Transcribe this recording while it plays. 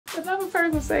Another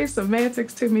person say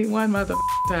semantics to me one mother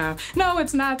time. No,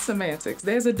 it's not semantics.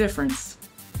 There's a difference.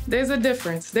 There's a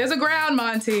difference. There's a ground,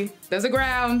 Monty. There's a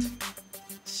ground.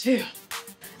 Shit.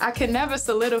 I can never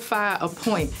solidify a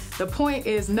point. The point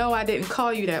is, no, I didn't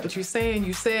call you that, but you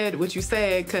said what you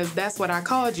said because that's what I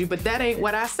called you, but that ain't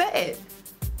what I said.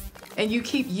 And you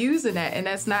keep using that, and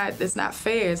it's not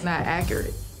fair, it's not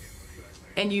accurate.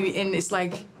 And it's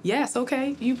like, yes,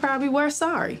 okay, you probably were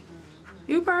sorry.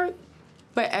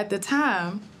 But at the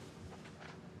time,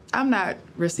 I'm not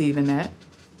receiving that.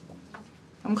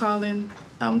 I'm calling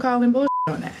bullshit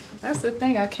on that. That's the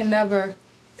thing, I can never,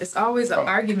 it's always an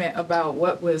argument about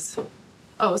what was,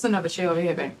 oh, it's another chair over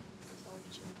here, babe.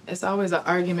 It's always an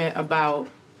argument about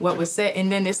what was said,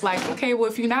 and then it's like, okay, well,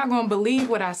 if you're not gonna believe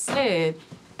what I said,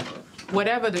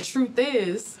 whatever the truth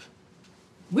is,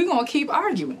 we're gonna keep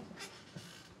arguing.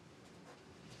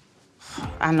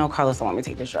 I know Carlos don't want me to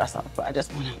take this dress off, but I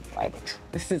just want to, like,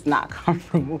 this is not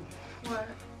comfortable. What?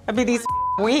 I mean, these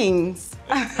wings.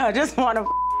 I just want to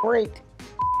break.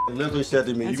 They literally said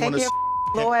to me, And you take want to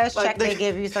your low ass check they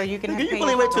give you so you can. Can you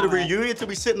believe wait till the reunion till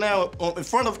we sitting down in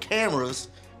front of cameras,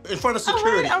 in front of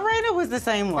security? Arena was the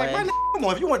same way. Like, come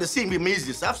on, if you want to see me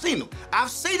immediately, I've seen them. I've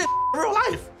seen it in real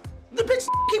life. The bitch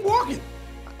keep walking,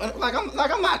 like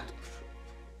I'm not.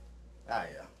 Ah,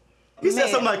 yeah. He said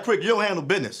something like, "Quick, you don't handle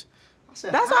business."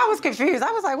 That's why I was confused.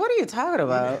 I was like, what are you talking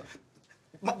about?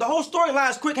 The whole storyline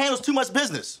is Quick handles too much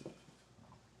business.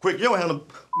 Quick, you don't handle.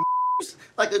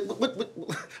 Like,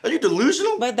 are you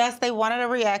delusional? But they wanted a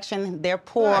reaction. They're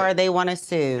poor. Right. They want to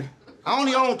sue. I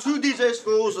only own 2 DJ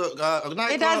schools, a nightclub,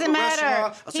 it doesn't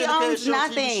matter. He owns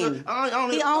nothing.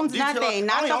 He owns nothing.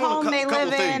 Not the home they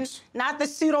live in, not the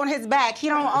suit on his back. He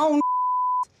don't own.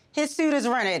 His suit is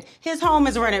rented. His home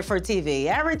is rented for TV.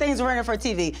 Everything's rented for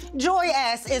TV. Joy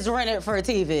S is rented for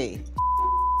TV.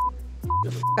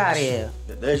 Out of here.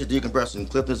 There's your decompression.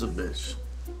 Clip is a bitch.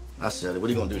 I said it. What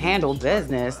are you gonna do? Handle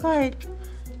business. Like.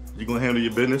 You gonna handle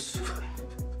your business?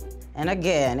 And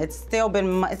again, it's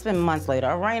been months later.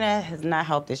 Arena has not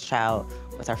helped this child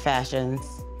with her fashions,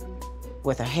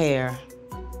 with her hair.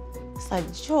 It's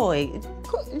like, Joy.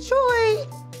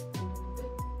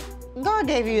 God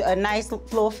gave you a nice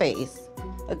little face,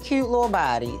 a cute little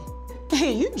body.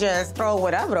 You just throw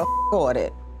whatever the on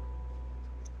it.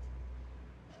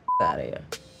 Out of here.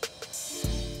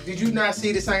 Did you not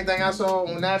see the same thing I saw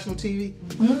on national TV?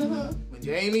 Mm-hmm. When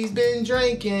Jamie's been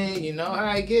drinking, you know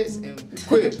how it gets. And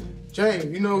quick,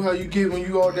 Jamie, you know how you get when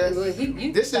you all that.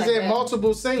 This is in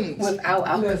multiple scenes. Without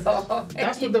alcohol.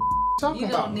 That's what the talking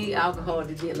about. You don't need alcohol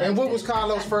to get like And what that. was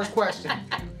Carlos' first question?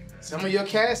 Some of your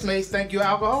castmates think you're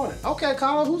alcoholic. Okay,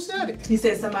 Carlos, who said it? He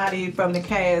said somebody from the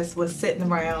cast was sitting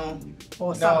around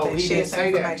or something. No, he didn't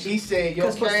say that. He said your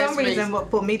castmates. Because for some reason,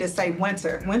 for me to say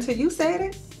Winter, you said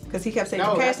it? Because he kept saying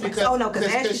no, your castmates. because, oh no, because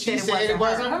Ashley she said it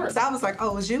wasn't her. So I was like,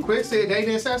 oh, it was you? Quick said they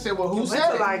didn't say. I said, well, who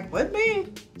said it? Like, what me?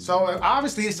 So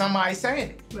obviously it's somebody saying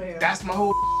it. Yeah. That's my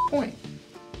whole point.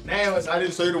 Now I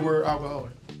didn't say the word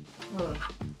alcoholic.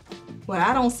 Well,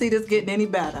 I don't see this getting any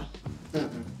better.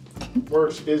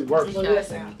 Worse is worse. Well,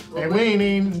 listen. And we ain't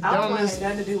even done this.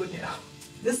 Nothing to do with them.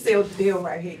 This sealed the deal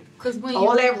right here. Cause when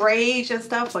all that rage and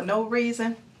stuff for no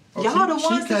reason. Y'all the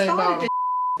ones that started this.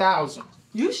 1,000.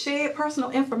 You shared personal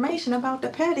information about the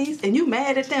Petties and you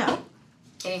mad at them.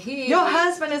 And your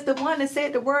husband is the one that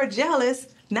said the word jealous,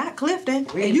 not Clifton,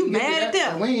 and you mad at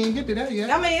them. We ain't get to that yet.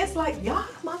 I mean, it's like, y'all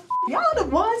the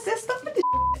ones that started this.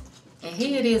 And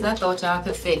here it is, I thought y'all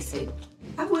could fix it.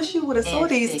 I wish you would have saw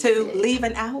these two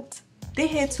leaving out. They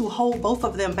had to hold both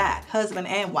of them back, husband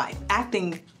and wife,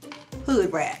 acting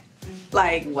hood rat.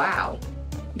 Like, wow.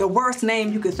 The worst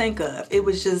name you could think of. It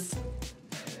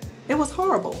was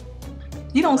horrible.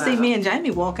 You don't see me and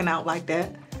Jamie walking out like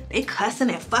that. They cussing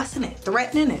and fussing and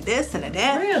threatening and this and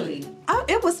that. Really?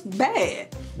 It was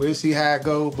bad. We'll see how it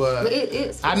go, but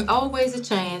it's always a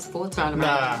chance for a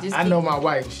turnaround. Nah, I know my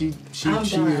wife. She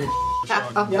is.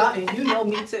 Yeah, and you know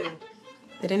me too.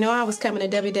 They didn't know I was coming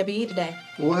to WWE today.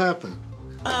 What happened?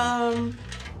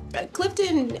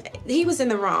 Clifton, he was in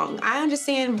the wrong. I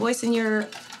understand voicing your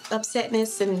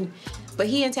upsetness, but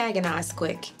he antagonized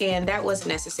Quick, and that wasn't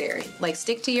necessary. Like,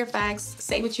 stick to your facts,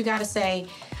 say what you gotta say,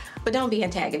 but don't be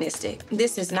antagonistic.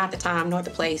 This is not the time nor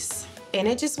the place. And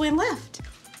it just went left.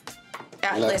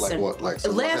 Listen, like what?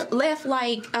 Like left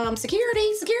like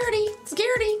security.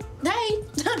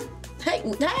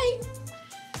 Hey,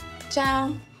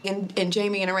 child. And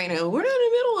Jamie and Arena, we're not in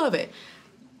the middle of it.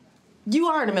 You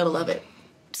are in the middle of it.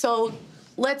 So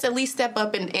let's at least step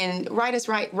up and right is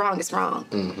right, wrong is wrong.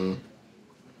 Mm-hmm.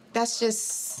 That's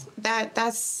just,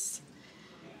 that's,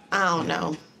 I don't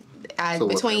know.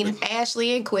 Between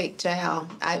Ashley and Quick, child,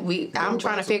 I'm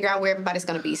trying to figure out where everybody's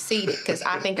going to be seated because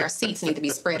I think our seats need to be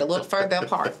spread a little further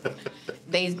apart.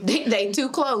 They too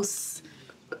close.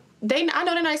 I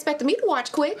know they're not expecting me to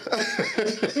watch Quick.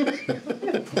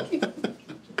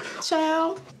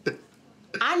 Child,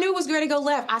 I knew it was going to go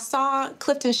left. I saw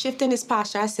Clifton shifting his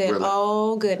posture. I said, really?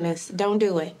 Oh, goodness, don't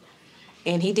do it.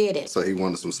 And he did it. So he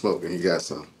wanted some smoke, and he got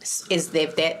some. Is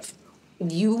that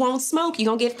you won't smoke, you're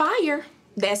going to get fire.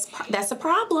 That's a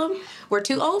problem. We're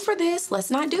too old for this. Let's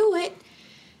not do it.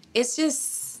 It's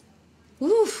just,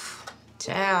 oof,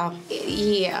 child.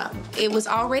 Yeah, it was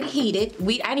already heated.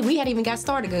 We hadn't even got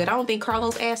started good. I don't think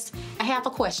Carlos asked a half a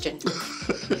question.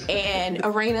 And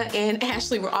Arena and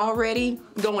Ashley were already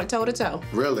going toe to toe.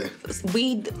 Really?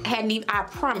 We hadn't even, I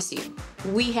promise you,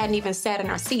 we hadn't even sat in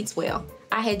our seats well.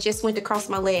 I had just went to cross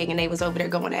my leg and they was over there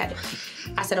going at it.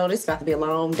 I said, oh, this is about to be a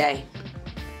long day.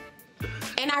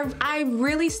 And I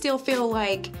really still feel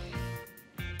like,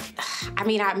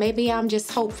 maybe I'm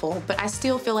just hopeful, but I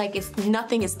still feel like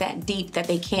nothing is that deep that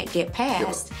they can't get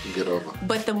past. Get over.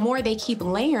 But the more they keep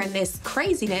layering this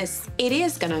craziness, it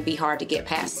is gonna be hard to get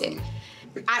past it.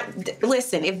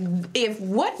 Listen, if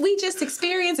what we just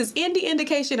experienced is any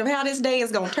indication of how this day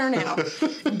is gonna turn out,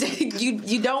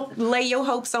 you don't lay your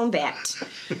hopes on that.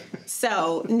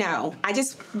 So no, I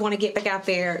just want to get back out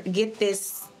there, get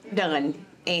this done,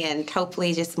 and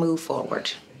hopefully just move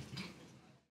forward.